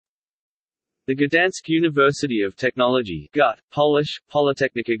The Gdańsk University of Technology (GUT, Polish,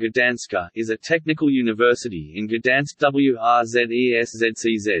 Politechnika Gdańska) is a technical university in Gdańsk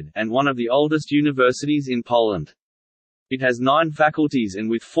WRZESZCZ, and one of the oldest universities in Poland. It has 9 faculties and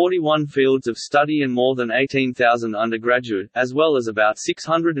with 41 fields of study and more than 18,000 undergraduate, as well as about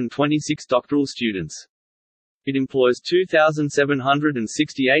 626 doctoral students. It employs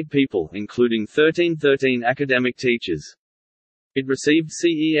 2,768 people, including 13 academic teachers. It received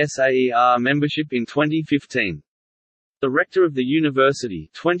CESAER membership in 2015. The rector of the university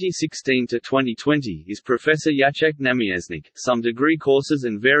 2016 to 2020 is Professor Jacek Namiesznik. Some degree courses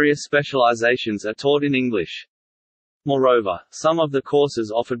and various specializations are taught in English. Moreover, some of the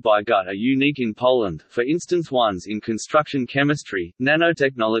courses offered by GUT are unique in Poland, for instance ones in construction chemistry,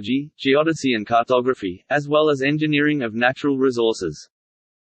 nanotechnology, geodesy and cartography, as well as engineering of natural resources.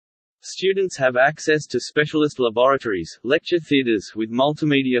 Students have access to specialist laboratories, lecture theatres with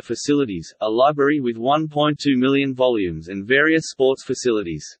multimedia facilities, a library with 1.2 million volumes and various sports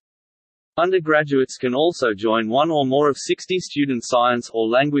facilities. Undergraduates can also join one or more of 60 student science or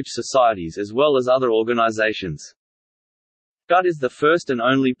language societies as well as other organizations. GUT is the first and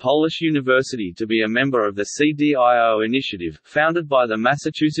only Polish university to be a member of the CDIO initiative, founded by the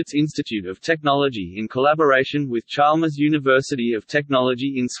Massachusetts Institute of Technology in collaboration with Chalmers University of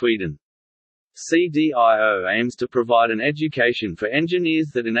Technology in Sweden. CDIO aims to provide an education for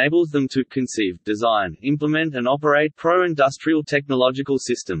engineers that enables them to conceive, design, implement and operate pro-industrial technological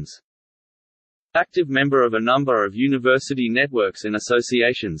systems. Active member of a number of university networks and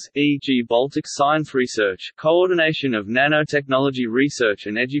associations, e.g. Baltic Science Research, Coordination of Nanotechnology Research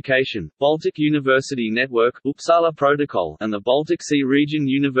and Education, Baltic University Network, Uppsala Protocol, and the Baltic Sea Region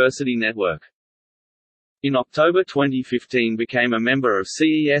University Network. In October 2015 became a member of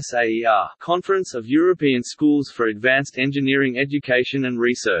CESAER, Conference of European Schools for Advanced Engineering Education and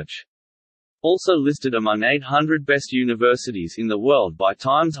Research. Also listed among 800 best universities in the world by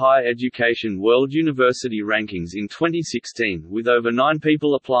Times Higher Education World University Rankings in 2016, with over 9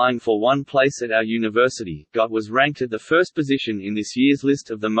 people applying for one place at our university. GUT was ranked at the first position in this year's list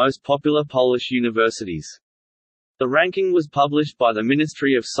of the most popular Polish universities. The ranking was published by the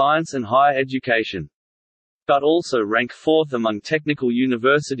Ministry of Science and Higher Education. GUT also ranked 4th among technical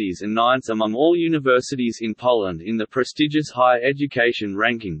universities and 9th among all universities in Poland in the prestigious higher education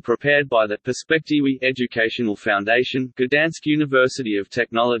ranking prepared by the Perspektywy Educational Foundation. Gdańsk University of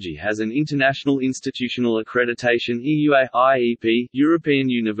Technology has an International Institutional Accreditation (EUA) IEP, European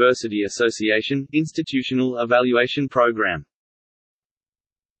University Association, Institutional Evaluation Program.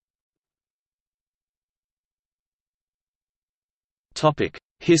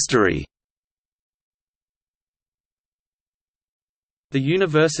 History. The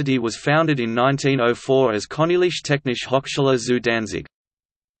university was founded in 1904 as Konieczna Technische Hochschule zu Danzig.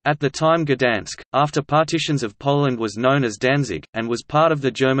 At the time Gdańsk, after partitions of Poland, was known as Danzig, and was part of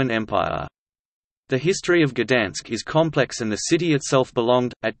the German Empire. The history of Gdańsk is complex and the city itself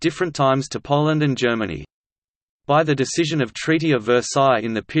belonged, at different times, to Poland and Germany. By the decision of Treaty of Versailles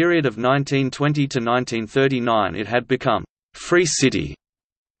in the period of 1920 to 1939 it had become «free city».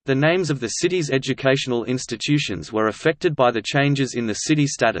 The names of the city's educational institutions were affected by the changes in the city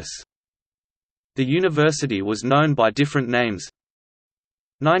status. The university was known by different names.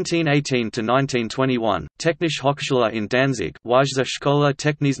 1918 to 1921, Technische Hochschule in Danzig, Wyższa Szkoła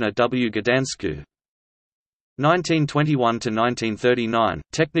Techniczna w Gdańsku. 1921 to 1939,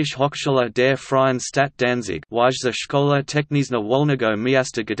 Technische Hochschule der Freien Stadt Danzig, Wyższa Szkoła Techniczna Wolnego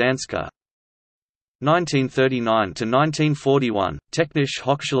Miasta Gdańska. 1939 to 1941, Technische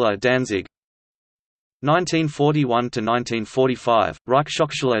Hochschule Danzig. 1941 to 1945,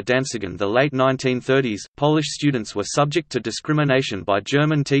 Reichshochschule Danzigen. The late 1930s, Polish students were subject to discrimination by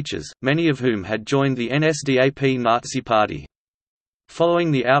German teachers, many of whom had joined the NSDAP Nazi Party. Following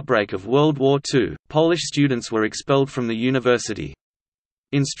the outbreak of World War II, Polish students were expelled from the university.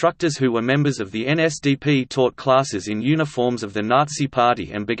 Instructors who were members of the NSDAP taught classes in uniforms of the Nazi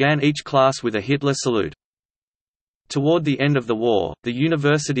Party and began each class with a Hitler salute. Toward the end of the war, the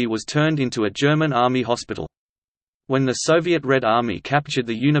university was turned into a German army hospital. When the Soviet Red Army captured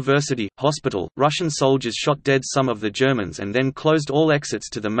the university hospital, Russian soldiers shot dead some of the Germans and then closed all exits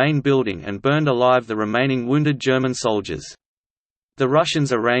to the main building and burned alive the remaining wounded German soldiers. The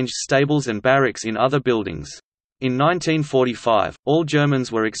Russians arranged stables and barracks in other buildings. In 1945, all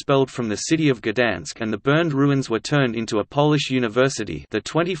Germans were expelled from the city of Gdańsk and the burned ruins were turned into a Polish university, the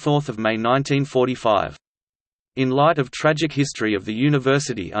 24th of May 1945. In light of tragic history of the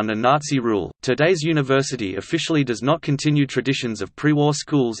university under Nazi rule, today's university officially does not continue traditions of pre-war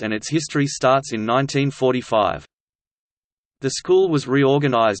schools and its history starts in 1945. The school was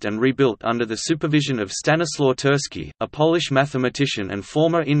reorganized and rebuilt under the supervision of Stanislaw Tursky, a Polish mathematician and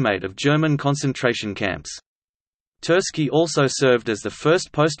former inmate of German concentration camps. Tursky also served as the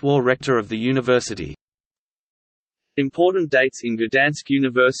first post-war rector of the university. Important dates in Gdańsk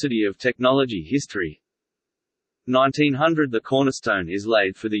University of Technology history. 1900 – The cornerstone is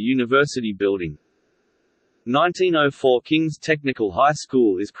laid for the university building. 1904 – King's Technical High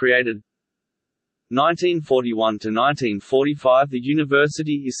School is created. 1941 to 1945 – The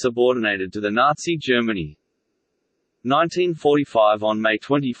university is subordinated to the Nazi Germany. 1945 – On May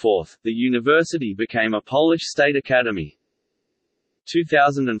 24, the university became a Polish state academy.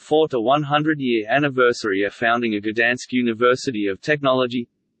 2004 to 100-year anniversary of founding of Gdańsk University of Technology.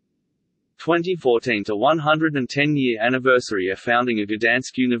 2014 to 110-year anniversary of founding of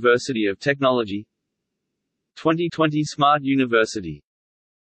Gdańsk University of Technology. 2020 Smart University.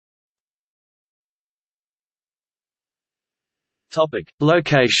 Topic: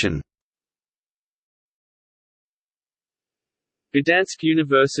 Location. Gdańsk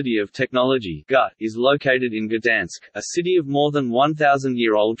University of Technology (GUT) is located in Gdańsk, a city of more than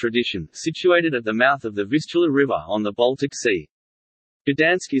 1,000-year-old tradition, situated at the mouth of the Vistula River on the Baltic Sea.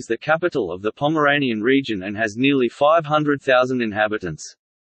 Gdańsk is the capital of the Pomeranian region and has nearly 500,000 inhabitants.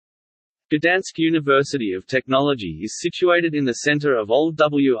 Gdańsk University of Technology is situated in the center of Old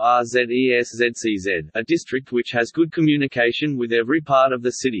Wrzeszczcz, a district which has good communication with every part of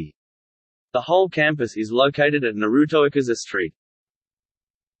the city. The whole campus is located at Narutoikaza Street.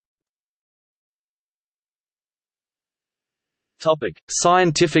 Topic: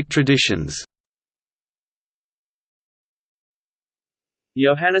 Scientific traditions.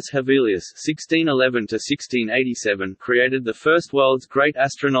 Johannes Hevelius (1611–1687) created the first world's great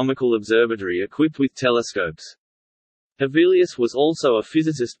astronomical observatory equipped with telescopes. Hevelius was also a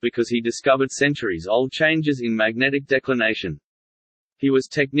physicist because he discovered centuries-old changes in magnetic declination. He was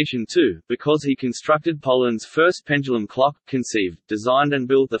technician too, because he constructed Poland's first pendulum clock, conceived, designed and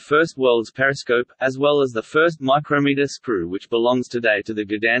built the first world's periscope, as well as the first micrometer screw which belongs today to the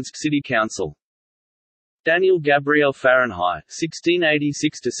Gdańsk City Council. Daniel Gabriel Fahrenheit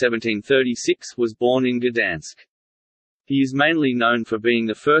 (1686–1736) was born in Gdańsk. He is mainly known for being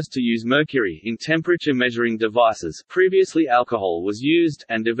the first to use mercury in temperature-measuring devices. Previously alcohol was used,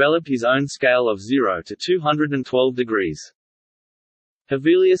 and developed his own scale of 0 to 212 degrees.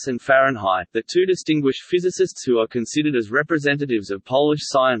 Hevelius and Fahrenheit, the two distinguished physicists who are considered as representatives of Polish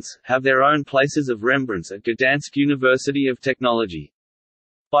science, have their own places of remembrance at Gdańsk University of Technology.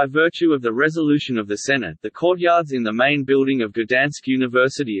 By virtue of the resolution of the Senate, the courtyards in the main building of Gdańsk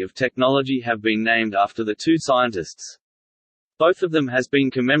University of Technology have been named after the two scientists. Both of them has been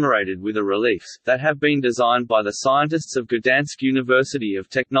commemorated with a reliefs, that have been designed by the scientists of Gdańsk University of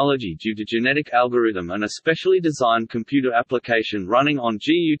Technology due to genetic algorithm and a specially designed computer application running on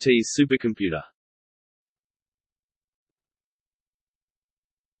GUT's supercomputer.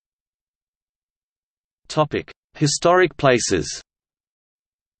 Historic places.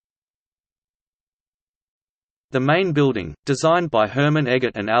 The main building, designed by Hermann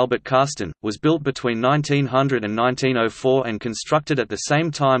Eggert and Albert Karsten, was built between 1900 and 1904 and constructed at the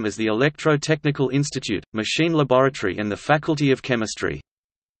same time as the Electro-Technical Institute, Machine Laboratory and the Faculty of Chemistry.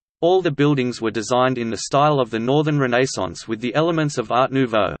 All the buildings were designed in the style of the Northern Renaissance with the elements of Art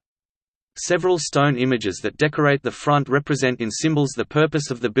Nouveau. Several stone images that decorate the front represent in symbols the purpose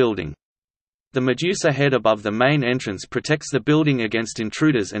of the building. The Medusa head above the main entrance protects the building against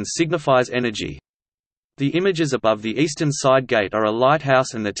intruders and signifies energy. The images above the eastern side gate are a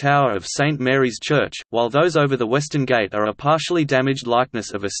lighthouse and the tower of St. Mary's Church, while those over the western gate are a partially damaged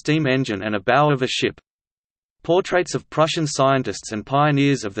likeness of a steam engine and a bow of a ship. Portraits of Prussian scientists and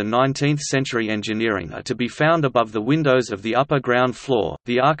pioneers of the 19th-century engineering are to be found above the windows of the upper ground floor.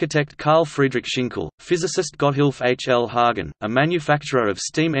 The architect Carl Friedrich Schinkel, physicist Gotthilf H. L. Hagen, a manufacturer of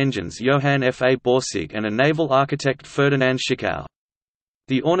steam engines Johann F. A. Borsig, and a naval architect Ferdinand Schickau.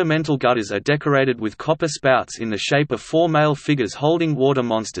 The ornamental gutters are decorated with copper spouts in the shape of four male figures holding water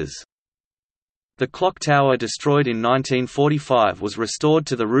monsters. The clock tower, destroyed in 1945, was restored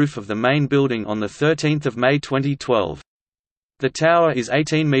to the roof of the main building on 13 May 2012. The tower is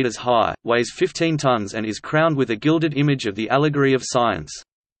 18 meters high, weighs 15 tons and is crowned with a gilded image of the allegory of science.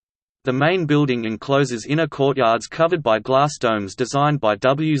 The main building encloses inner courtyards covered by glass domes designed by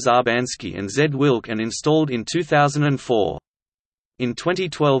W. Zarbansky and Z. Wilk and installed in 2004. In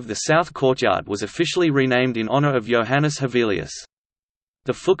 2012 the south courtyard was officially renamed in honor of Johannes Hevelius.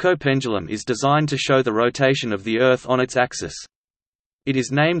 The Foucault pendulum is designed to show the rotation of the Earth on its axis. It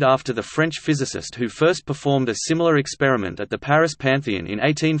is named after the French physicist who first performed a similar experiment at the Paris Pantheon in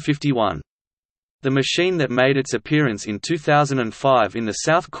 1851. The machine that made its appearance in 2005 in the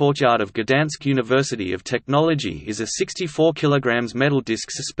south courtyard of Gdańsk University of Technology is a 64 kg metal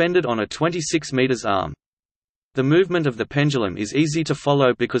disc suspended on a 26 m arm. The movement of the pendulum is easy to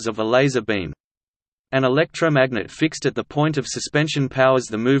follow because of a laser beam. An electromagnet fixed at the point of suspension powers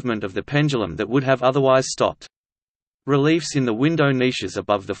the movement of the pendulum that would have otherwise stopped. Reliefs in the window niches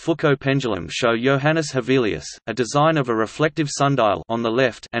above the Foucault pendulum show Johannes Hevelius, a design of a reflective sundial on the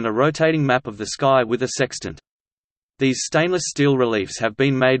left and a rotating map of the sky with a sextant. These stainless steel reliefs have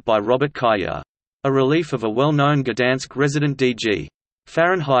been made by Robert Kaya. A relief of a well-known Gdansk resident D.G.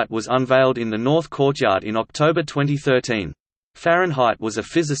 Fahrenheit was unveiled in the North Courtyard in October 2013. Fahrenheit was a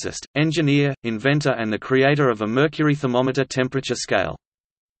physicist, engineer, inventor and the creator of a mercury thermometer temperature scale.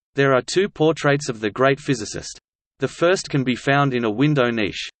 There are two portraits of the great physicist. The first can be found in a window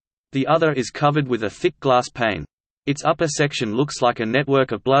niche. The other is covered with a thick glass pane. Its upper section looks like a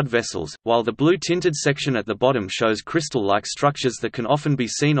network of blood vessels, while the blue-tinted section at the bottom shows crystal-like structures that can often be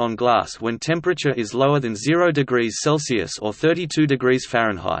seen on glass when temperature is lower than 0 degrees Celsius or 32 degrees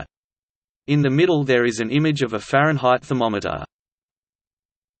Fahrenheit. In the middle there is an image of a Fahrenheit thermometer.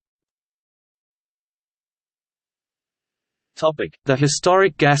 The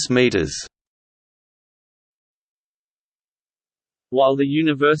historic gas meters. While the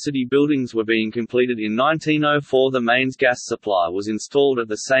university buildings were being completed in 1904, the mains gas supply was installed at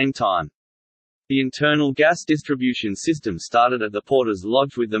the same time. The internal gas distribution system started at the porter's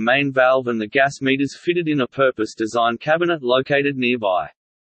lodge with the main valve and the gas meters fitted in a purpose-designed cabinet located nearby.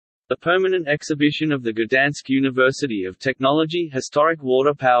 The permanent exhibition of the Gdańsk University of Technology historic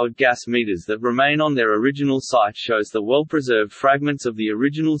water-powered gas meters that remain on their original site shows the well-preserved fragments of the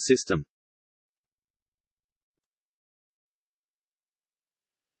original system.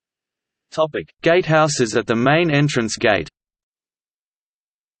 Gatehouses at the main entrance gate.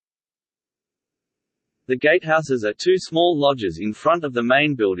 The gatehouses are two small lodges in front of the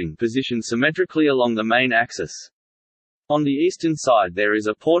main building positioned symmetrically along the main axis. On the eastern side there is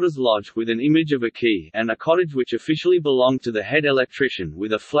a porter's lodge with an image of a key and a cottage which officially belonged to the head electrician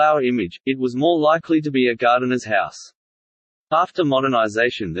with a flower image. It was more likely to be a gardener's house. After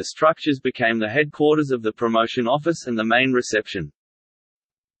modernization the structures became the headquarters of the promotion office and the main reception.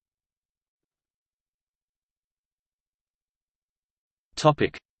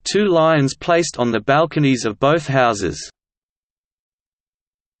 Two lions placed on the balconies of both houses.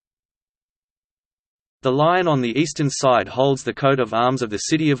 The lion on the eastern side holds the coat of arms of the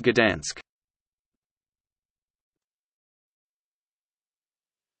city of Gdańsk.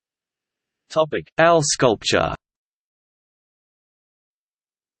 Owl sculpture.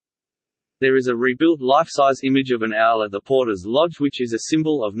 There is a rebuilt life-size image of an owl at the porter's lodge which is a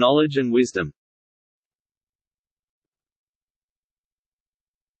symbol of knowledge and wisdom.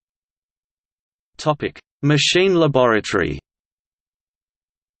 Machine laboratory.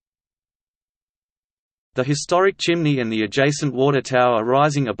 The historic chimney and the adjacent water tower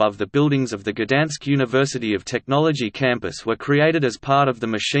rising above the buildings of the Gdańsk University of Technology campus were created as part of the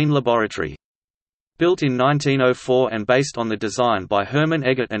machine laboratory. Built in 1904 and based on the design by Hermann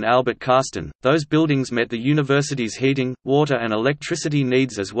Eggert and Albert Karsten, those buildings met the university's heating, water and electricity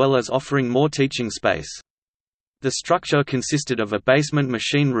needs as well as offering more teaching space. The structure consisted of a basement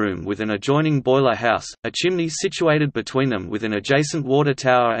machine room with an adjoining boiler house, a chimney situated between them with an adjacent water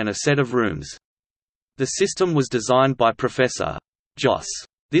tower and a set of rooms. The system was designed by Professor Jos.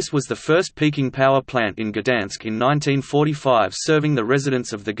 This was the first peaking power plant in Gdańsk in 1945 serving the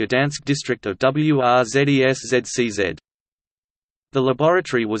residents of the Gdańsk district of WRZESZCZ. The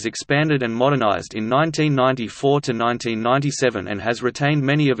laboratory was expanded and modernized in 1994 to 1997 and has retained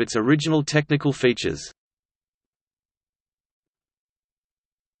many of its original technical features.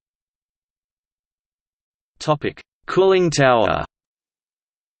 Cooling tower.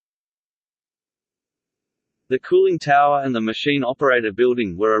 The cooling tower and the machine operator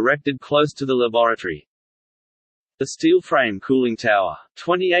building were erected close to the laboratory. The steel frame cooling tower,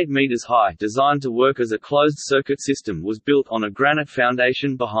 28 meters high, designed to work as a closed-circuit system, was built on a granite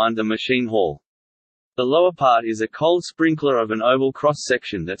foundation behind the machine hall. The lower part is a cold sprinkler of an oval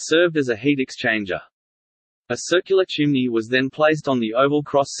cross-section that served as a heat exchanger. A circular chimney was then placed on the oval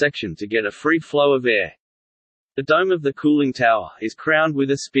cross-section to get a free flow of air. The dome of the cooling tower is crowned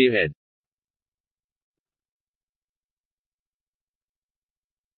with a spearhead.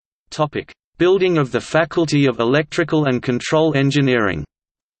 Building of the Faculty of Electrical and Control Engineering.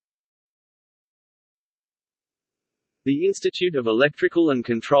 The Institute of Electrical and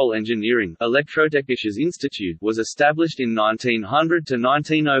Control Engineering Elektrotechnisches Institute was established in 1900 to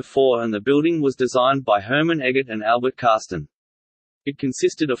 1904 and the building was designed by Hermann Eggert and Albert Karsten. It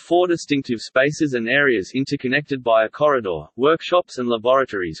consisted of 4 distinctive spaces and areas interconnected by a corridor, workshops and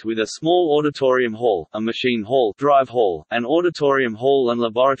laboratories with a small auditorium hall, a machine hall, drive hall, an auditorium hall and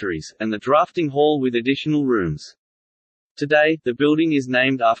laboratories, and the drafting hall with additional rooms. Today, the building is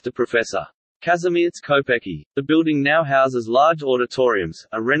named after Professor Kazimierz Kopecky. The building now houses large auditoriums,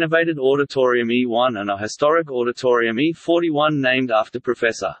 a renovated Auditorium E1 and a historic Auditorium E41 named after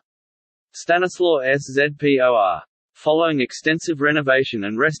Professor Stanislaw Szpor. Following extensive renovation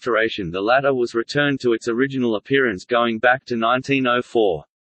and restoration, the latter was returned to its original appearance going back to 1904.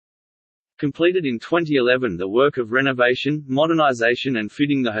 Completed in 2011, the work of renovation, modernization and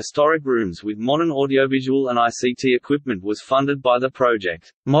fitting the historic rooms with modern audiovisual and ICT equipment was funded by the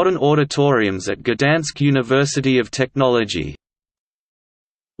project Modern Auditoriums at Gdańsk University of Technology.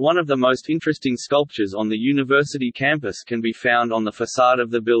 One of the most interesting sculptures on the university campus can be found on the facade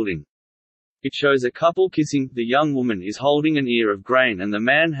of the building. It shows a couple kissing, the young woman is holding an ear of grain and the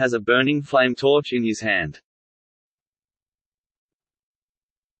man has a burning flame torch in his hand.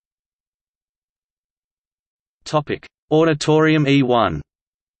 Auditorium E1.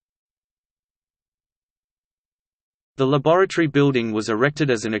 The laboratory building was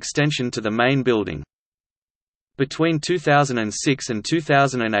erected as an extension to the main building. Between 2006 and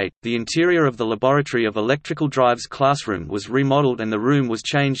 2008, the interior of the Laboratory of Electrical Drives classroom was remodeled and the room was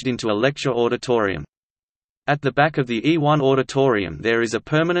changed into a lecture auditorium. At the back of the E1 auditorium there is a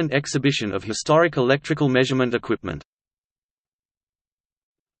permanent exhibition of historic electrical measurement equipment.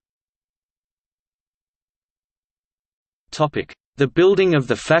 The building of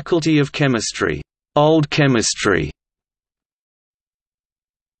the Faculty of Chemistry, Old Chemistry.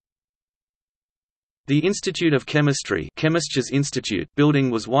 The Institute of Chemistry Chemistry's Institute building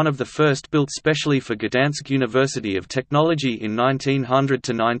was one of the first built specially for Gdańsk University of Technology in 1900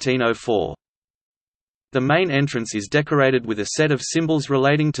 to 1904. The main entrance is decorated with a set of symbols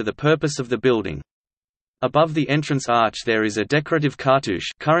relating to the purpose of the building. Above the entrance arch there is a decorative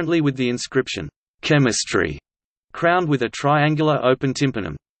cartouche currently with the inscription, Chemistry, crowned with a triangular open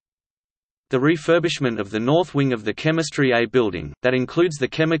tympanum. The refurbishment of the north wing of the Chemistry A building, that includes the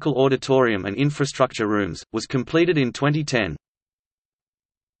Chemical Auditorium and infrastructure rooms, was completed in 2010.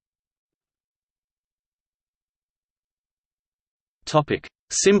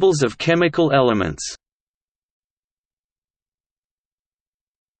 Symbols of chemical elements.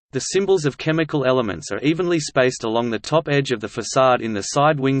 The symbols of chemical elements are evenly spaced along the top edge of the facade in the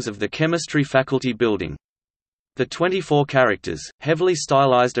side wings of the Chemistry Faculty building. The 24 characters, heavily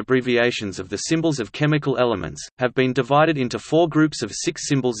stylized abbreviations of the symbols of chemical elements, have been divided into 4 groups of 6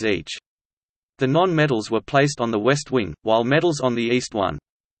 symbols each. The non-metals were placed on the west wing, while metals on the east one.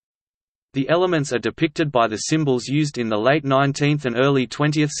 The elements are depicted by the symbols used in the late 19th and early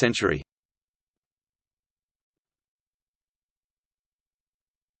 20th century.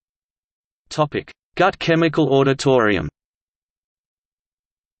 GUT Chemical Auditorium.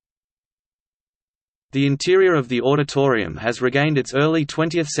 The interior of the auditorium has regained its early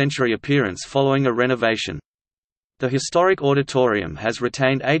 20th century appearance following a renovation. The historic auditorium has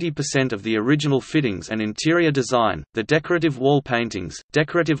retained 80% of the original fittings and interior design, the decorative wall paintings,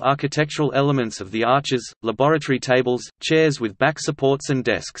 decorative architectural elements of the arches, laboratory tables, chairs with back supports and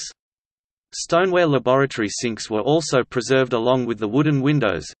desks. Stoneware laboratory sinks were also preserved along with the wooden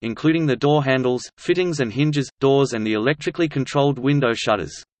windows, including the door handles, fittings and hinges, doors and the electrically controlled window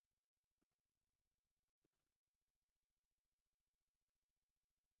shutters.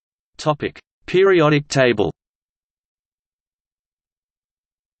 Periodic table.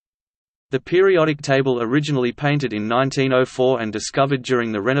 The periodic table, originally painted in 1904 and discovered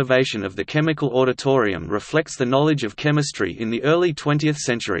during the renovation of the Chemical Auditorium, reflects the knowledge of chemistry in the early 20th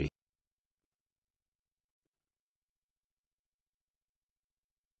century.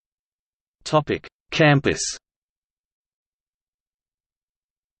 Campus.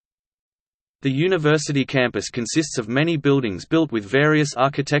 The university campus consists of many buildings built with various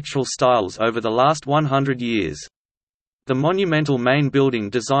architectural styles over the last 100 years. The monumental main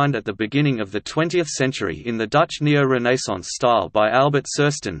building, designed at the beginning of the 20th century in the Dutch Neo-Renaissance style by Albert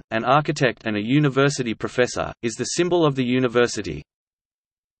Sursten, an architect and a university professor, is the symbol of the university.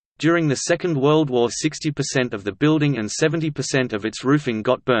 During the Second World War 60% of the building and 70% of its roofing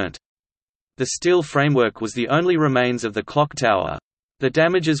got burnt. The steel framework was the only remains of the clock tower. The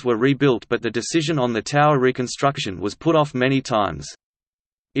damages were rebuilt, but the decision on the tower reconstruction was put off many times.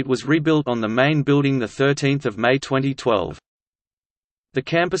 It was rebuilt on the main building 13 May 2012. The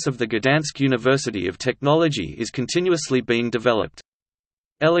campus of the Gdańsk University of Technology is continuously being developed.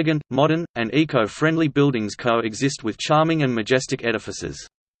 Elegant, modern, and eco-friendly buildings coexist with charming and majestic edifices.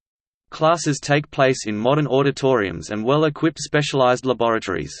 Classes take place in modern auditoriums and well-equipped specialized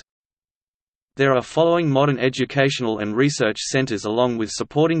laboratories. There are following modern educational and research centers along with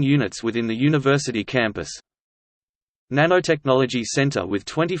supporting units within the university campus. Nanotechnology Center with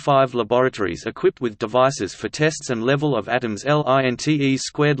 25 laboratories equipped with devices for tests and level of atoms.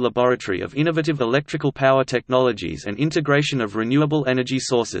 LINTE² Laboratory of Innovative Electrical Power Technologies and Integration of Renewable Energy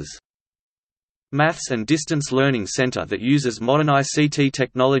Sources. Maths and Distance Learning Center that uses modern ICT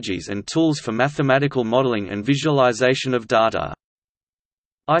technologies and tools for mathematical modeling and visualization of data.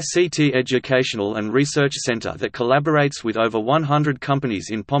 ICT Educational and Research Center that collaborates with over 100 companies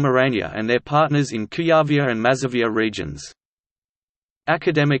in Pomerania and their partners in Kuyavia and Mazovia regions.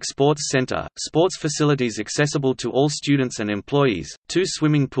 Academic Sports Center, sports facilities accessible to all students and employees, 2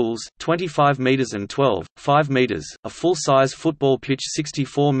 swimming pools, 25 meters and 12.5 meters, a full-size football pitch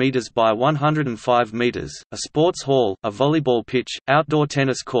 64 meters by 105 meters, a sports hall, a volleyball pitch, outdoor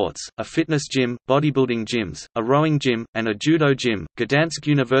tennis courts, a fitness gym, bodybuilding gyms, a rowing gym, and a judo gym. Gdańsk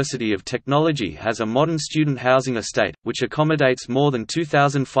University of Technology has a modern student housing estate, which accommodates more than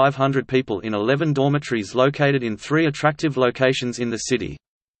 2,500 people in 11 dormitories located in 3 attractive locations in the city.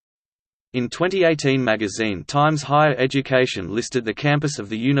 In 2018 magazine Times Higher Education listed the campus of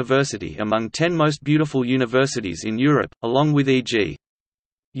the university among 10 most beautiful universities in Europe, along with e.g.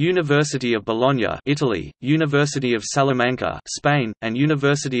 University of Bologna, Italy, University of Salamanca, Spain, and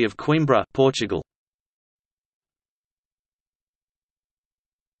University of Coimbra, Portugal.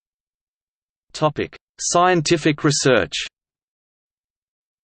 Topic: Scientific research.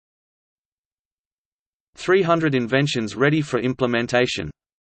 300 inventions ready for implementation.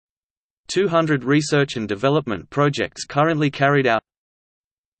 200 research and development projects currently carried out.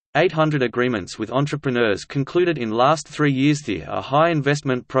 800 agreements with entrepreneurs concluded in last 3 years. There are high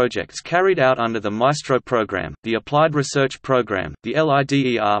investment projects carried out under the Maestro program, the Applied Research program, the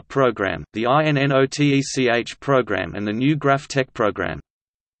LIDER program, the INNOTECH program and the new Graph Tech program.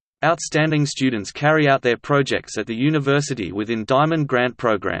 Outstanding students carry out their projects at the university within Diamond Grant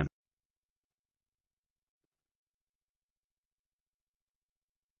program.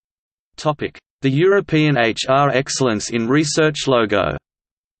 The European HR Excellence in Research logo.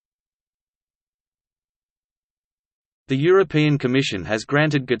 The European Commission has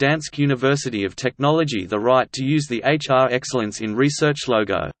granted Gdańsk University of Technology the right to use the HR Excellence in Research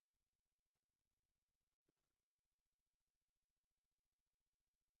logo.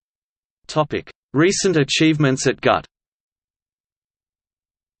 Recent achievements at GUT.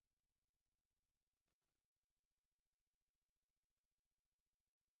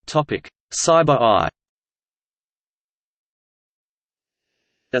 Cyber Eye.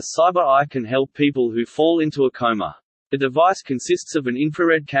 The Cyber Eye can help people who fall into a coma. The device consists of an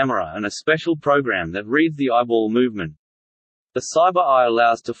infrared camera and a special program that reads the eyeball movement. The Cyber Eye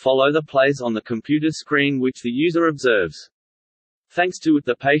allows to follow the plays on the computer screen which the user observes. Thanks to it,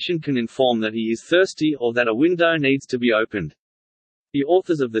 the patient can inform that he is thirsty or that a window needs to be opened. The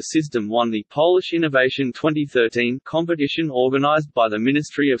authors of the system won the Polish Innovation 2013 competition organized by the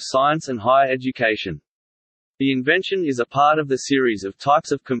Ministry of Science and Higher Education. The invention is a part of the series of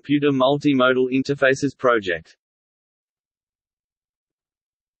types of computer multimodal interfaces project.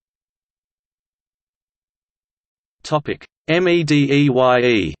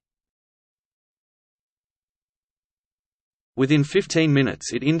 MEDEYE. Within 15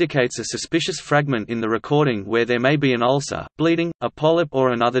 minutes it indicates a suspicious fragment in the recording where there may be an ulcer, bleeding, a polyp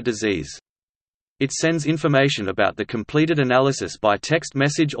or another disease. It sends information about the completed analysis by text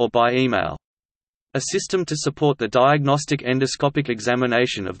message or by email. A system to support the diagnostic endoscopic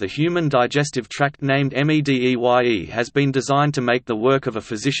examination of the human digestive tract named MEDEYE has been designed to make the work of a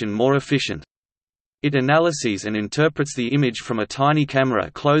physician more efficient. It analyses and interprets the image from a tiny camera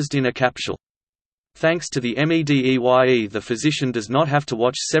closed in a capsule. Thanks to the MEDEYE, the physician does not have to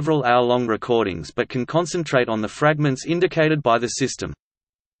watch several hour-long recordings but can concentrate on the fragments indicated by the system.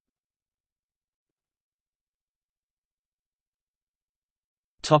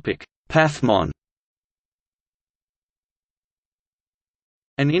 PathMon.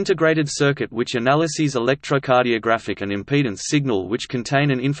 An integrated circuit which analyses electrocardiographic and impedance signal which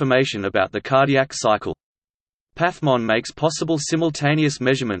contain an information about the cardiac cycle. PathMon makes possible simultaneous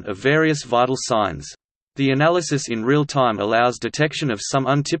measurement of various vital signs. The analysis in real time allows detection of some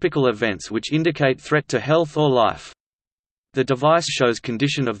untypical events which indicate threat to health or life. The device shows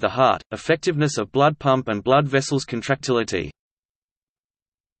condition of the heart, effectiveness of blood pump and blood vessels contractility.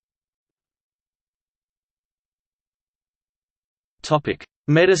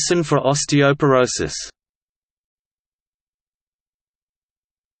 Medicine for osteoporosis.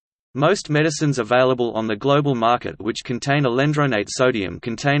 Most medicines available on the global market which contain alendronate sodium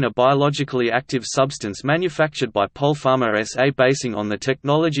contain a biologically active substance manufactured by Polpharma SA basing on the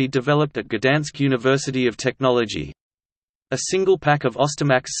technology developed at Gdańsk University of Technology. A single pack of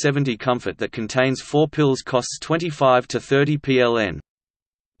Ostamax 70 Comfort that contains 4 pills costs 25 to 30 PLN.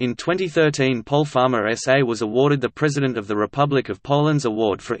 In 2013, Polpharma SA was awarded the President of the Republic of Poland's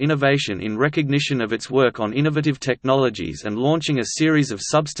Award for Innovation in recognition of its work on innovative technologies and launching a series of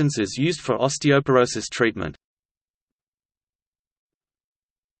substances used for osteoporosis treatment.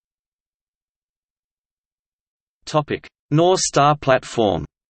 NOR-STA Platform.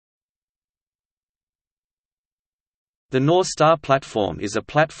 The NOR-STA Platform is a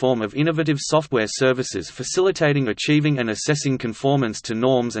platform of innovative software services facilitating achieving and assessing conformance to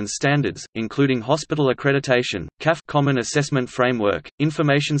norms and standards, including hospital accreditation, CAF Common Assessment Framework,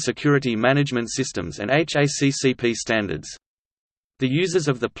 Information Security Management Systems and HACCP standards. The users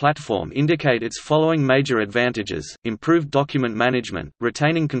of the platform indicate its following major advantages: improved document management,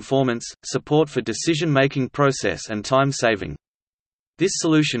 retaining conformance, support for decision-making process and time saving. This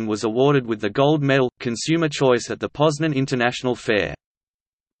solution was awarded with the Gold Medal, Consumer Choice at the Poznan International Fair.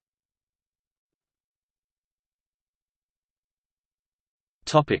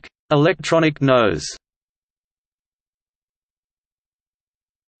 Electronic nose.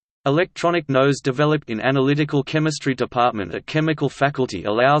 Electronic nose developed in Analytical Chemistry Department at Chemical Faculty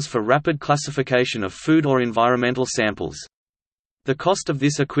allows for rapid classification of food or environmental samples. The cost of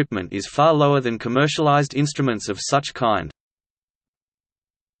this equipment is far lower than commercialized instruments of such kind.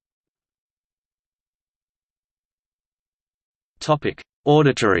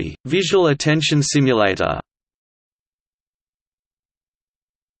 Auditory, visual attention simulator.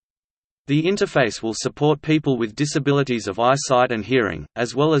 The interface will support people with disabilities of eyesight and hearing,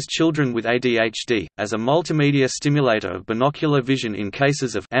 as well as children with ADHD, as a multimedia stimulator of binocular vision in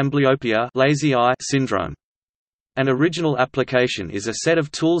cases of amblyopia, lazy eye syndrome. An original application is a set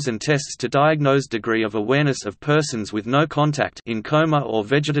of tools and tests to diagnose degree of awareness of persons with no contact in coma or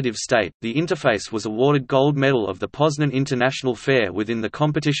vegetative state. The interface was awarded Gold Medal of the Poznan International Fair within the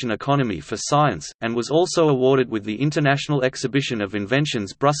competition Economy for Science, and was also awarded with the International Exhibition of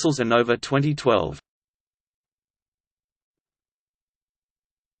Inventions Brussels Innova 2012.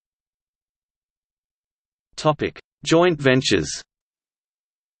 Topic: Joint ventures.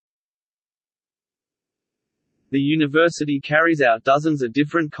 The university carries out dozens of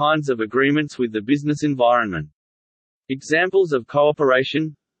different kinds of agreements with the business environment. Examples of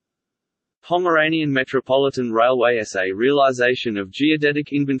cooperation: Pomeranian Metropolitan Railway SA realization of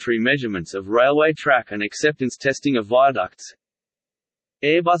geodetic inventory measurements of railway track and acceptance testing of viaducts.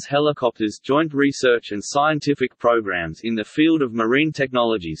 Airbus Helicopters joint research and scientific programs in the field of marine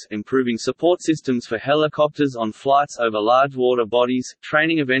technologies, improving support systems for helicopters on flights over large water bodies,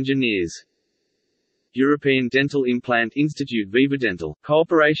 training of engineers. European Dental Implant Institute Vivadental,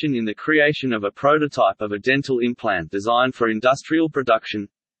 cooperation in the creation of a prototype of a dental implant designed for industrial production.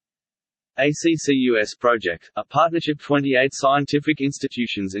 ACCUS Project, a partnership 28 scientific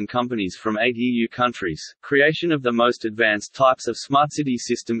institutions and companies from 8 EU countries, creation of the most advanced types of smart city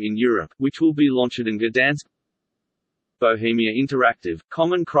system in Europe, which will be launched in Gdańsk. Bohemia Interactive,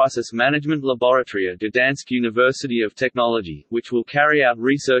 Common Crisis Management Laboratory at Gdańsk University of Technology, which will carry out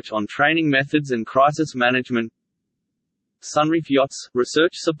research on training methods and crisis management. Sunreef Yachts,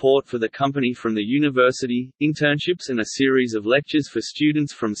 research support for the company from the university, internships and a series of lectures for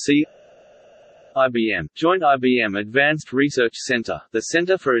students from IBM, Joint IBM Advanced Research Center. The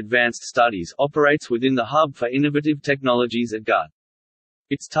Center for Advanced Studies operates within the Hub for Innovative Technologies at GUT.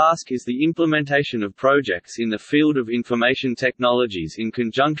 Its task is the implementation of projects in the field of information technologies in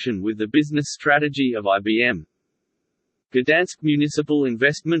conjunction with the business strategy of IBM. Gdańsk Municipal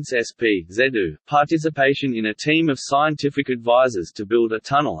Investments SP (ZU), participation in a team of scientific advisors to build a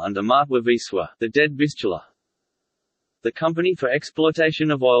tunnel under Martwa Wisła, the dead Vistula. The Company for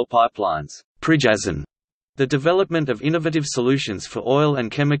Exploitation of Oil Pipelines, Prijazin, the development of innovative solutions for oil and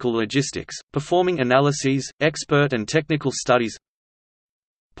chemical logistics, performing analyses, expert and technical studies.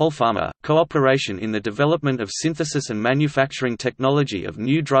 Polpharma, cooperation in the development of synthesis and manufacturing technology of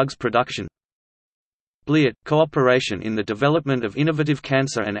new drugs production. BLIAT, cooperation in the development of innovative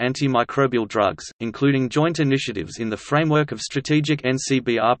cancer and antimicrobial drugs, including joint initiatives in the framework of strategic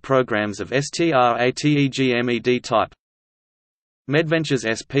NCBR programs of STRATEGMED type. MedVentures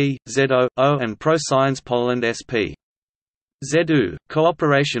SP, ZO, and ProScience Poland SP. ZU,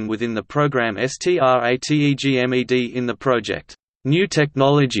 cooperation within the program STRATEGMED in the project New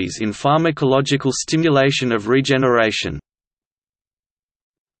Technologies in Pharmacological Stimulation of Regeneration.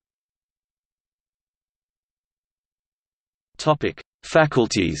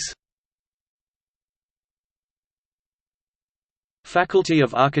 Faculties. Faculty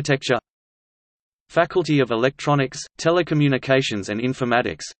of Architecture, Faculty of Electronics, Telecommunications and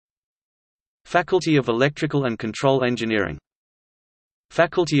Informatics, Faculty of Electrical and Control Engineering,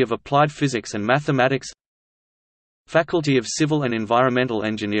 Faculty of Applied Physics and Mathematics, Faculty of Civil and Environmental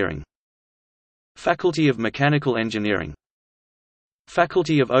Engineering, Faculty of Mechanical Engineering,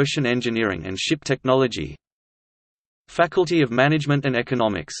 Faculty of Ocean Engineering and Ship Technology, Faculty of Management and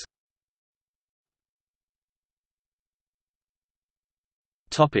Economics.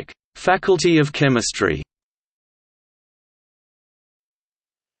 Topic: Faculty of Chemistry.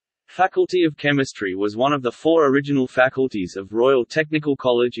 Faculty of Chemistry was one of the 4 original faculties of Royal Technical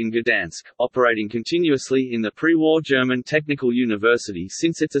College in Gdansk, operating continuously in the pre-war German Technical University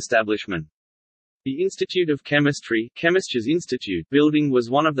since its establishment. The Institute of Chemistry Chemistry's Institute building was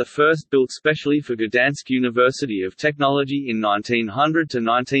one of the first built specially for Gdańsk University of Technology in 1900 to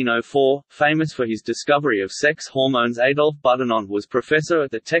 1904. Famous for his discovery of sex hormones, Adolf Butenandt was professor at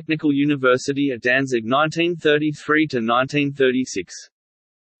the Technical University at Danzig 1933 to 1936.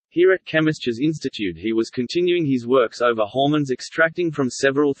 Here at Chemistry's Institute he was continuing his works over hormones extracting from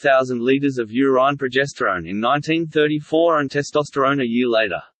several thousand liters of urine progesterone in 1934 and testosterone a year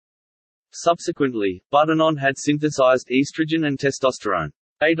later. Subsequently, Butenandt had synthesized estrogen and testosterone.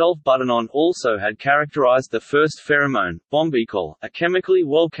 Adolf Butenandt also had characterized the first pheromone, bombicol, a chemically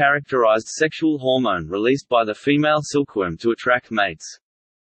well-characterized sexual hormone released by the female silkworm to attract mates.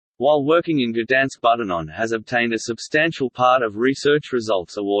 While working in Gdansk, Butenandt has obtained a substantial part of research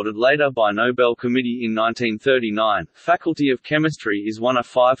results awarded later by Nobel Committee in 1939. Faculty of Chemistry is one of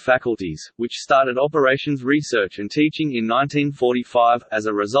 5 faculties, which started operations research and teaching in 1945, as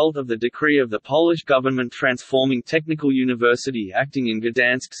a result of the decree of the Polish government transforming Technical University acting in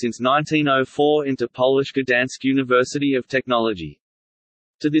Gdansk since 1904 into Polish Gdańsk University of Technology.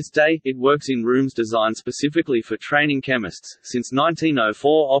 To this day, it works in rooms designed specifically for training chemists. Since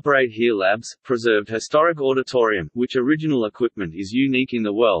 1904 operate here labs, preserved historic auditorium, which original equipment is unique in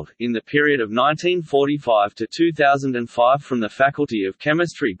the world. In the period of 1945 to 2005 from the Faculty of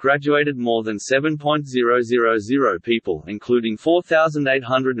Chemistry graduated more than 7,000 people, including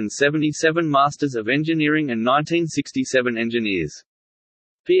 4,877 Masters of Engineering and 1967 engineers.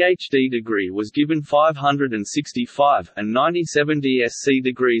 PhD degree was given 565, and 97 DSc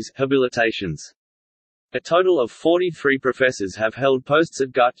degrees habilitations. A total of 43 professors have held posts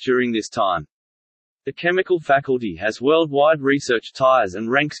at GUT during this time. The chemical faculty has worldwide research ties and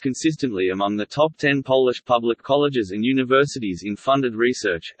ranks consistently among the top 10 Polish public colleges and universities in funded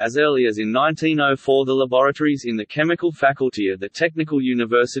research. As early as in 1904, the laboratories in the chemical faculty at the Technical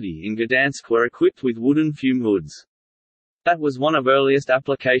University in Gdansk were equipped with wooden fume hoods. That was one of earliest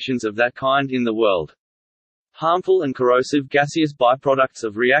applications of that kind in the world. Harmful and corrosive gaseous byproducts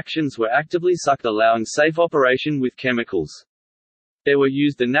of reactions were actively sucked, allowing safe operation with chemicals. There were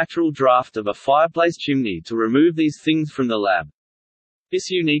used the natural draft of a fireplace chimney to remove these things from the lab.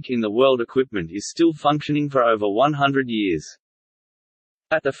 This unique in the world equipment is still functioning for over 100 years.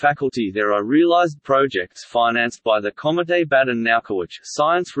 At the faculty there are realized projects financed by the Komitee Badań Naukowych,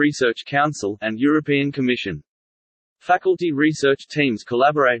 Science Research Council, and European Commission. Faculty research teams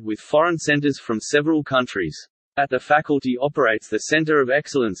collaborate with foreign centers from several countries. At the faculty operates the Center of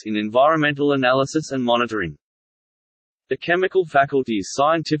Excellence in Environmental Analysis and Monitoring. The chemical faculty's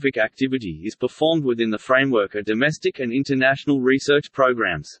scientific activity is performed within the framework of domestic and international research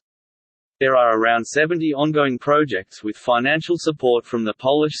programs. There are around 70 ongoing projects with financial support from the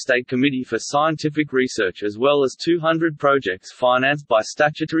Polish State Committee for Scientific Research, as well as 200 projects financed by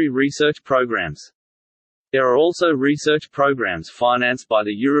statutory research programs. There are also research programs financed by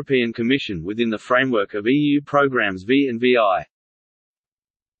the European Commission within the framework of EU programs V and VI.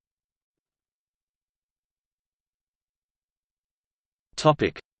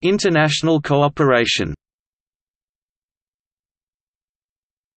 Topic: International cooperation.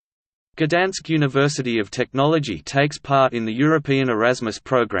 Gdańsk University of Technology takes part in the European Erasmus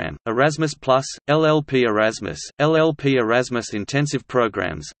Programme, Erasmus+, LLP Erasmus Intensive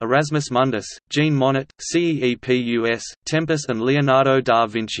Programs, Erasmus Mundus, Jean Monnet, CEEPUS, Tempus and Leonardo da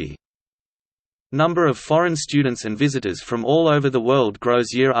Vinci. Number of foreign students and visitors from all over the world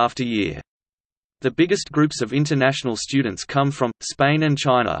grows year after year. The biggest groups of international students come from Spain and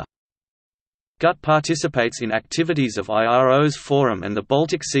China. GUT participates in activities of IRO's Forum and the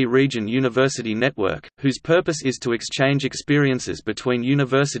Baltic Sea Region University Network, whose purpose is to exchange experiences between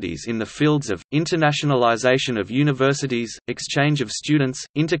universities in the fields of internationalization of universities, exchange of students,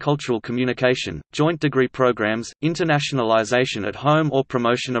 intercultural communication, joint degree programs, internationalization at home or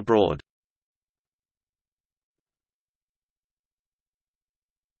promotion abroad.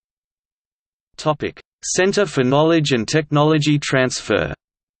 Center for Knowledge and Technology Transfer.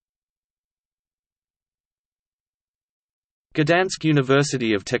 Gdańsk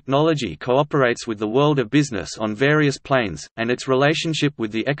University of Technology cooperates with the world of business on various planes, and its relationship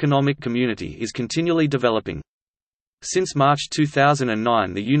with the economic community is continually developing. Since March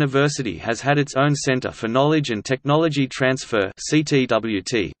 2009, the university has had its own Center for Knowledge and Technology Transfer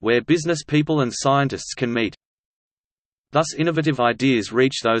 (CTWT), where business people and scientists can meet. Thus innovative ideas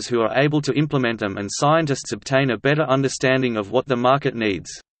reach those who are able to implement them, and scientists obtain a better understanding of what the market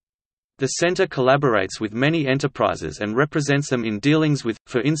needs. The center collaborates with many enterprises and represents them in dealings with,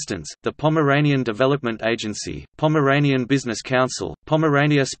 for instance, the Pomeranian Development Agency, Pomeranian Business Council,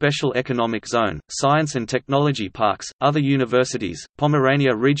 Pomerania Special Economic Zone, Science and Technology Parks, other universities,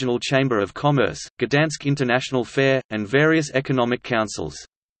 Pomerania Regional Chamber of Commerce, Gdańsk International Fair, and various economic councils.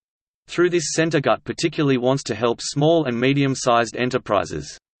 Through this center, GUT particularly wants to help small and medium-sized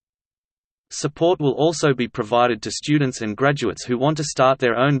enterprises. Support will also be provided to students and graduates who want to start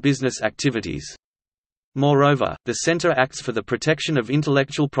their own business activities. Moreover, the center acts for the protection of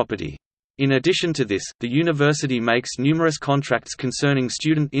intellectual property. In addition to this, the university makes numerous contracts concerning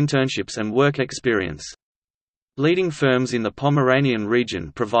student internships and work experience. Leading firms in the Pomeranian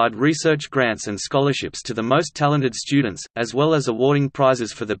region provide research grants and scholarships to the most talented students, as well as awarding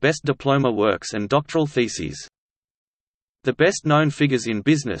prizes for the best diploma works and doctoral theses. The best-known figures in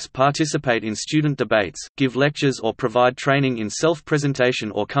business participate in student debates, give lectures or provide training in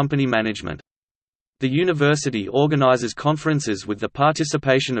self-presentation or company management. The university organizes conferences with the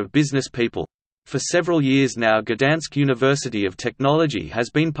participation of business people. For several years now, Gdańsk University of Technology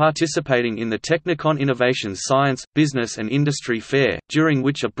has been participating in the Technikon Innovations Science, Business and Industry Fair, during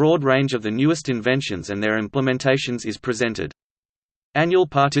which a broad range of the newest inventions and their implementations is presented. Annual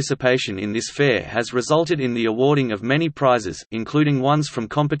participation in this fair has resulted in the awarding of many prizes, including ones from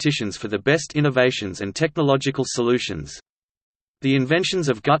competitions for the best innovations and technological solutions. The inventions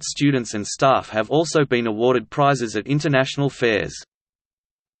of GUT students and staff have also been awarded prizes at international fairs.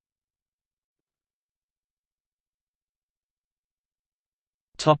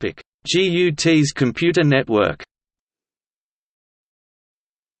 GUT's computer network.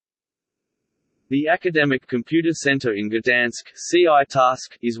 The Academic Computer Center in Gdańsk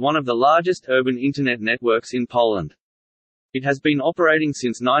 (CI-TASC) is one of the largest urban Internet networks in Poland. It has been operating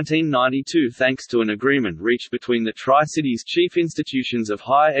since 1992 thanks to an agreement reached between the Tri-Cities' chief institutions of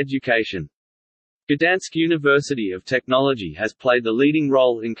higher education. Gdańsk University of Technology has played the leading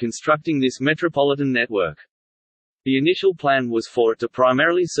role in constructing this metropolitan network. The initial plan was for it to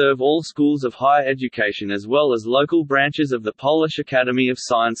primarily serve all schools of higher education as well as local branches of the Polish Academy of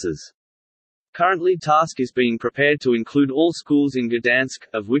Sciences. Currently, TASC is being prepared to include all schools in Gdańsk,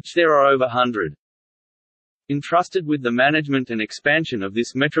 of which there are over 100. Entrusted with the management and expansion of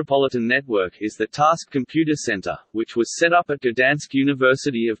this metropolitan network is the TASC Computer Center, which was set up at Gdańsk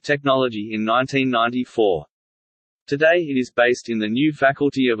University of Technology in 1994. Today it is based in the new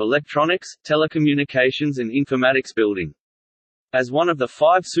Faculty of Electronics, Telecommunications and Informatics building. As one of the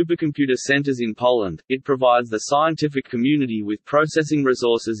 5 supercomputer centers in Poland, it provides the scientific community with processing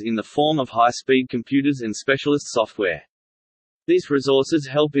resources in the form of high-speed computers and specialist software. These resources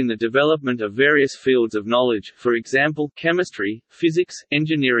help in the development of various fields of knowledge, for example, chemistry, physics,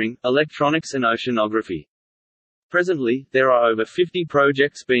 engineering, electronics and oceanography. Presently, there are over 50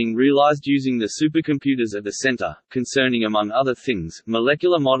 projects being realized using the supercomputers at the center, concerning among other things,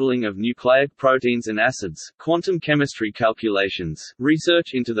 molecular modeling of nucleic proteins and acids, quantum chemistry calculations, research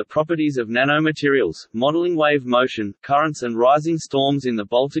into the properties of nanomaterials, modeling wave motion, currents and rising storms in the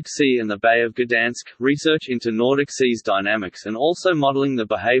Baltic Sea and the Bay of Gdańsk, research into Nordic Sea's dynamics and also modeling the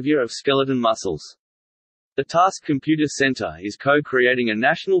behavior of skeleton muscles. The TASC Computer Center is co-creating a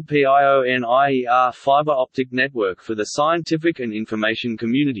national PIONIER fiber optic network for the scientific and information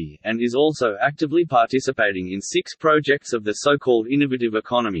community, and is also actively participating in 6 projects of the so-called innovative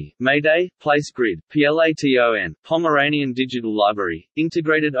economy: MEDEY, PlaceGrid, PLATON, Pomeranian Digital Library,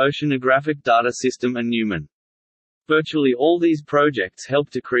 Integrated Oceanographic Data System and Newman. Virtually all these projects help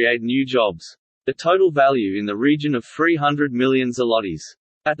to create new jobs. The total value in the region of 300 million zlotys.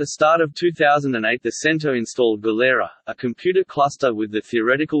 At the start of 2008 the center installed Galera, a computer cluster with the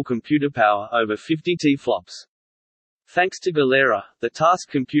theoretical computer power over 50 teraflops. Thanks to Galera, the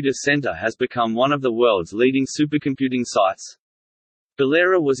TASC Computer Center has become one of the world's leading supercomputing sites.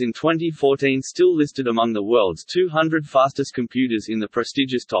 Galera was in 2014 still listed among the world's 200 fastest computers in the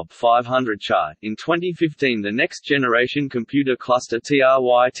prestigious Top 500 chart. In 2015 the next generation computer cluster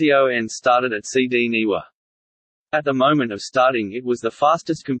TRYTON started at CD Niwa. At the moment of starting, it was the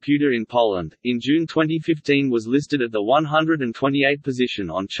fastest computer in Poland. In June 2015 was listed at the 128th position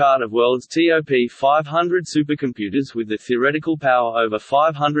on chart of world's top 500 supercomputers with the theoretical power over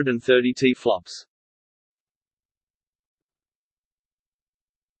 530 teraflops.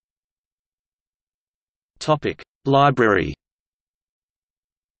 Topic: Library.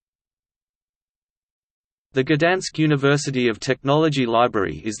 The Gdańsk University of Technology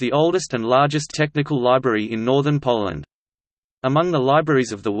Library is the oldest and largest technical library in northern Poland. Among the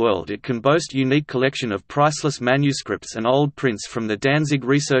libraries of the world, it can boast unique collection of priceless manuscripts and old prints from the Danzig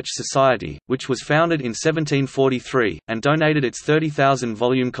Research Society, which was founded in 1743, and donated its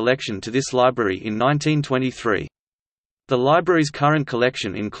 30,000-volume collection to this library in 1923. The library's current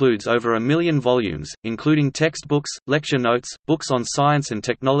collection includes over 1 million volumes, including textbooks, lecture notes, books on science and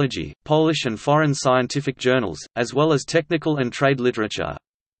technology, Polish and foreign scientific journals, as well as technical and trade literature.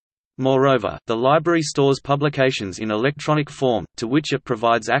 Moreover, the library stores publications in electronic form, to which it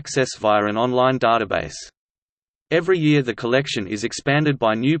provides access via an online database. Every year the collection is expanded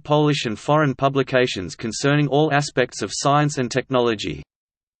by new Polish and foreign publications concerning all aspects of science and technology.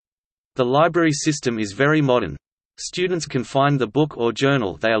 The library system is very modern. Students can find the book or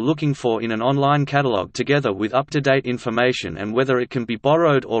journal they are looking for in an online catalog together with up-to-date information and whether it can be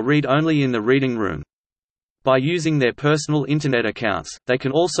borrowed or read only in the reading room. By using their personal Internet accounts, they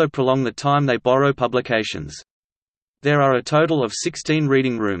can also prolong the time they borrow publications. There are a total of 16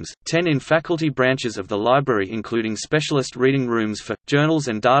 reading rooms, 10 in faculty branches of the library including specialist reading rooms for journals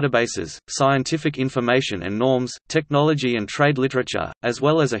and databases, scientific information and norms, technology and trade literature, as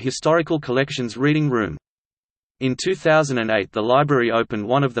well as a historical collections reading room. In 2008 the library opened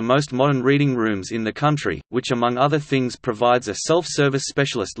one of the most modern reading rooms in the country, which among other things provides a self-service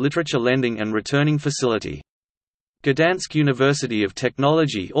specialist literature lending and returning facility. Gdańsk University of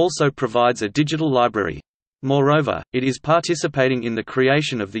Technology also provides a digital library. Moreover, it is participating in the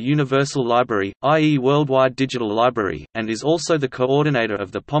creation of the Universal Library, i.e. Worldwide Digital Library, and is also the coordinator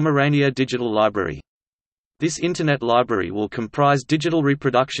of the Pomerania Digital Library. This Internet library will comprise digital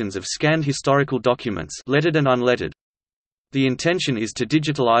reproductions of scanned historical documents, lettered and unlettered. The intention is to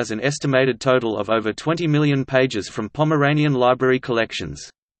digitalize an estimated total of over 20 million pages from Pomeranian library collections.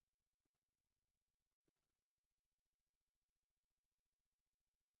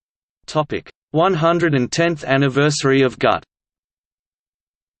 Topic: 110th anniversary of GUT.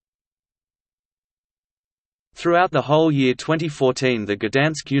 Throughout the whole year 2014 the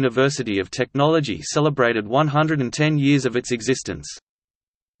Gdańsk University of Technology celebrated 110 years of its existence.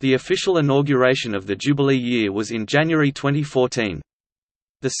 The official inauguration of the Jubilee year was in January 2014.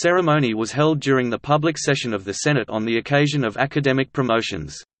 The ceremony was held during the public session of the Senate on the occasion of academic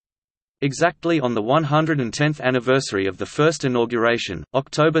promotions. Exactly on the 110th anniversary of the first inauguration,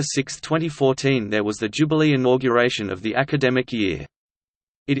 October 6, 2014, there was the Jubilee inauguration of the academic year.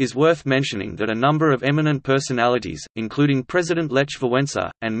 It is worth mentioning that a number of eminent personalities, including President Lech Wałęsa,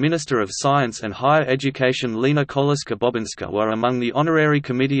 and Minister of Science and Higher Education Lena Kołodziej-Bobinska, were among the honorary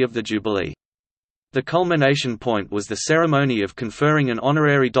committee of the Jubilee. The culmination point was the ceremony of conferring an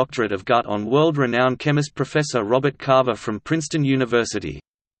honorary doctorate of GUT on world-renowned chemist Professor Robert Carver from Princeton University.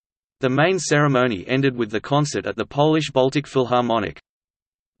 The main ceremony ended with the concert at the Polish Baltic Philharmonic.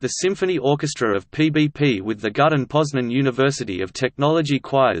 The symphony orchestra of PBP with the GUT and Poznan University of Technology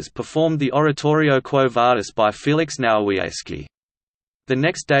choirs performed the Oratorio Quo Vadis by Felix Nowowiejski. The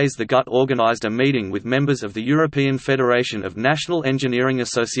next days the GUT organized a meeting with members of the European Federation of National Engineering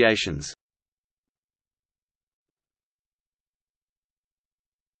Associations.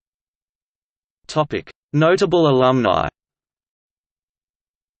 Notable alumni: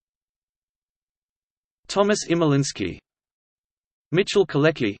 Thomas Imoliński, Michał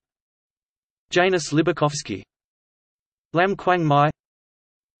Kalecki, Janusz Libakowski, Lam Kwang Mai,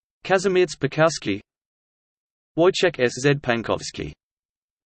 Kazimierz Pakowski, Wojciech S. Z. Pankowski.